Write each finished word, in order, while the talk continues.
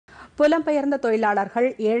புலம்பெயர்ந்த தொழிலாளர்கள்,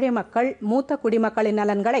 ஏழை மக்கள், மூத்த குடிமக்களின்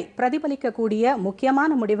நலன்களை பிரதிபலிக்கக்கூடிய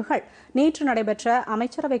முக்கியமான முடிவுகள் நேற்று நடைபெற்ற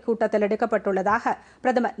அமைச்சரவைக் கூட்டத்தில் எடுக்கப்பட்டுள்ளதாக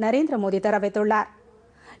பிரதமர் நரேந்திர மோடி தெரிவித்துள்ளார்.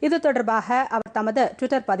 இது தொடர்பாக அவர் தமது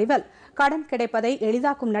டுவிட்டர் பதிவில் கடன் கிடைப்பதை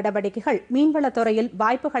எளிதாக்கும் நடவடிக்கைகள், மீன்வளத்துறையில்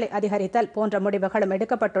வாய்ப்புகளை அதிகரித்தல் போன்ற முடிவுகளும்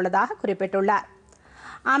எடுக்கப்பட்டுள்ளதாக குறிப்பிட்டுள்ளார்.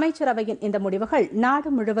 அமைச்சரவையின் இந்த முடிவுகள் நாடு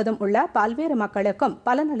முழுவதும் உள்ள பல்வேறு மக்களுக்கும்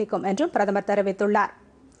பலனளிக்கும் என்றும் பிரதமர் தெரிவித்துள்ளார்.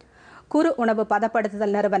 குறு உணவு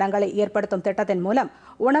பதப்படுத்துதல் நிறுவனங்களை ஏற்படுத்தும் திட்டத்தின் மூலம்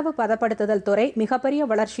உணவு பதப்படுத்துதல் துறை மிகப்பெரிய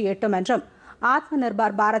வளர்ச்சி எட்டும் என்றும், ஆத்ம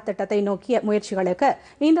நிர்பார் பாரத் திட்டத்தை நோக்கிய முயற்சிகளுக்கு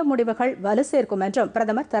இந்த முடிவுகள் வலு சேர்க்கும் என்றும்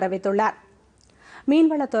பிரதமர் தெரிவித்துள்ளார்.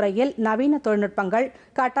 மீன்வளத்துறையில் நவீன தொழில்நுட்பங்கள்,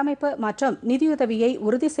 கட்டமைப்பு மற்றும் நிதியுதவியை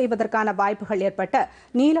உறுதி செய்வதற்கான வாய்ப்புகள் ஏற்பட்டு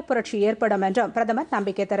நீல புரட்சி ஏற்படும் என்றும் பிரதமர்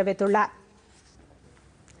நம்பிக்கை தெரிவித்துள்ளார்.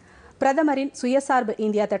 பிரதமரின் சுயசார்பு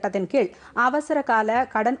இந்தியா திட்டத்தின் கீழ் அவசர கால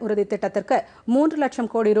கடன் உறுதி திட்டத்திற்கு 3 லட்சம்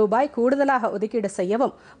கோடி ரூபாய் கூடுதலாக ஒதுக்கீடு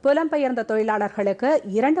செய்யவும், புலம்பெயர்ந்த தொழிலாளர்களுக்கு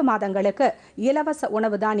 2 மாதங்களுக்கு இலவச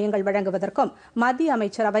உணவு தானியங்கள் வழங்குவதற்கும் மத்திய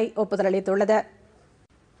அமைச்சரவை ஒப்புதல் அளித்துள்ளது.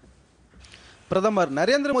 பிரதமர்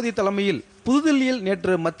நரேந்திர மோடி தலைமையில் புதுதில்லியில்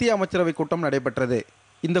நேற்று மத்திய அமைச்சரவை கூட்டம் நடைபெற்றது.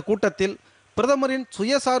 இந்த கூட்டத்தில் பிரதமரின்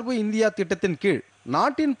சுயசார்பு இந்தியா திட்டத்தின் கீழ்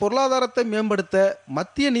நாட்டின் பொருளாதாரத்தை மேம்படுத்த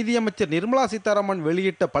மத்திய நிதியமைச்சர் நிர்மலா சீதாராமன்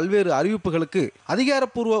வெளியிட்ட பல்வேறு அறிவிப்புகளுக்கு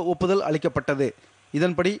அதிகாரப்பூர்வ ஒப்புதல் அளிக்கப்பட்டது.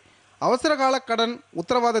 இதன்படி அவசரகால கடன்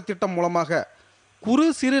உத்தரவாத திட்டம் மூலமாக குறு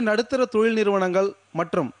சிறு நடுத்தர தொழில் நிறுவனங்கள்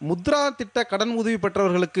மற்றும் முத்ரா திட்ட கடன் உதவி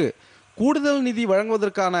பெற்றவர்களுக்கு கூடுதல் நிதி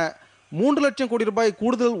வழங்குவதற்கான 3 லட்சம் கோடி ரூபாய்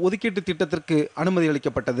கூடுதல் ஒதுக்கீட்டு திட்டத்திற்கு அனுமதி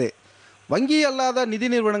அளிக்கப்பட்டது. வங்கி அல்லாத நிதி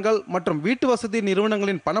நிறுவனங்கள் மற்றும் வீட்டு வசதி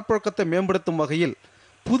நிறுவனங்களின் பணப்புழக்கத்தை மேம்படுத்தும் வகையில்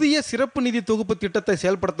புதிய சிறப்பு நிதி தொகுப்பு திட்டத்தை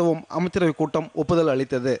செயல்படுத்தவும் அமைச்சரவை கூட்டம் ஒப்புதல்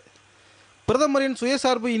அளித்தது. பிரதமரின்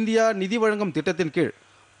சுயசார்பு இந்தியா நிதி வழங்கும் திட்டத்தின் கீழ்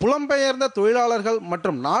புலம்பெயர்ந்த தொழிலாளர்கள்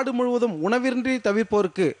மற்றும் நாடு முழுவதும் உணவின்றி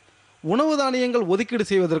தவிர்ப்போருக்கு உணவு தானியங்கள் ஒதுக்கீடு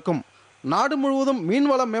செய்வதற்கும், நாடு முழுவதும்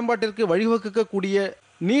மீன்வள மேம்பாட்டிற்கு வழிவகுக்கக்கூடிய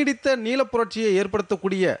நீடித்த நீல புரட்சியை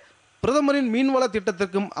ஏற்படுத்தக்கூடிய பிரதமரின் மீன்வள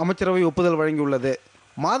திட்டத்திற்கும் அமைச்சரவை ஒப்புதல் வழங்கியுள்ளது.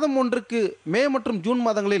 மாதம் ஒன்றுக்கு மே மற்றும் ஜூன்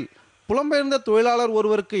மாதங்களில் புலம்பெயர்ந்த தொழிலாளர்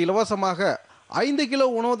ஒருவருக்கு இலவசமாக 5 கிலோ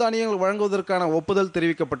உணவு தானியங்கள் வழங்குவதற்கான ஒப்புதல்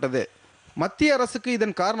தெரிவிக்கப்பட்டது. மத்திய அரசுக்கு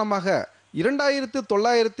இதன் காரணமாக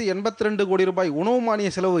 2982 கோடி ரூபாய் உணவு மானிய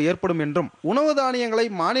செலவு ஏற்படும் என்றும், உணவு தானியங்களை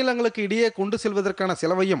மாநிலங்களுக்கு இடையே கொண்டு செல்வதற்கான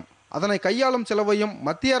செலவையும் அதனை கையாளும் செலவையும்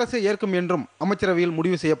மத்திய அரசு ஏற்கும் என்றும் அமைச்சரவையில்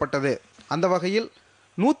முடிவு செய்யப்பட்டது. அந்த வகையில்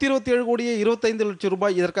 127 கோடியே 25 லட்சம்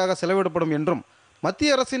ரூபாய் இதற்காக செலவிடப்படும் என்றும்,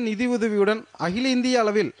 மத்திய அரசின் நிதியுதவியுடன் அகில இந்திய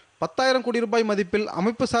அளவில் 10,000 கோடி ரூபாய் மதிப்பில்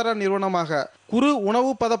அமைப்புசாரா நிறுவனமாக குறு உணவு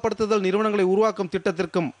பதப்படுத்துதல் நிறுவனங்களை உருவாக்கும்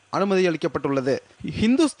திட்டத்திற்கும் அனுமதி அளிக்கப்பட்டுள்ளது.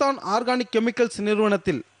 ஹிந்துஸ்தான் ஆர்கானிக் கெமிக்கல்ஸ்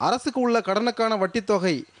நிறுவனத்தில் அரசுக்கு உள்ள கடனுக்கான வட்டித்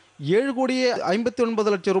தொகை 7 கோடியே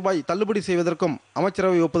 59 லட்சம் ரூபாய் தள்ளுபடி செய்வதற்கும்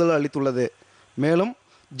அமைச்சரவை ஒப்புதல் அளித்துள்ளது. மேலும்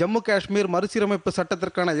ஜம்மு காஷ்மீர் மறுசீரமைப்பு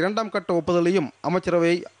சட்டத்திற்கான 2ஆம் கட்ட ஒப்புதலையும்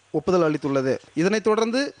அமைச்சரவை ஒப்புதல் அளித்துள்ளது. இதனைத்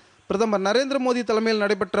தொடர்ந்து பிரதமர் நரேந்திர மோடி தலைமையில்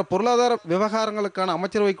நடைபெற்ற பொருளாதார விவகாரங்களுக்கான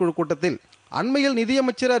அமைச்சரவை குழு கூட்டத்தில் அண்மையில்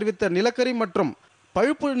நிதியமைச்சர் அறிவித்த நிலக்கரி மற்றும்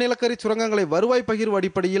பழுப்பு நிலக்கரி சுரங்கங்களை வருவாய் பகிர்வு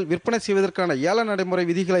அடிப்படையில் விற்பனை செய்வதற்கான ஏல நடைமுறை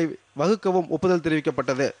விதிகளை வகுக்கவும் ஒப்புதல்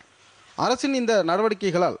தெரிவிக்கப்பட்டது. அரசின் இந்த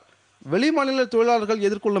நடவடிக்கைகளால் வெளிமாநில தொழிலாளர்கள்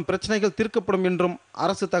எதிர்கொள்ளும் பிரச்சனைகள் தீர்க்கப்படும் என்றும்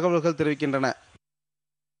அரசு தகவல்கள் தெரிவிக்கின்றன.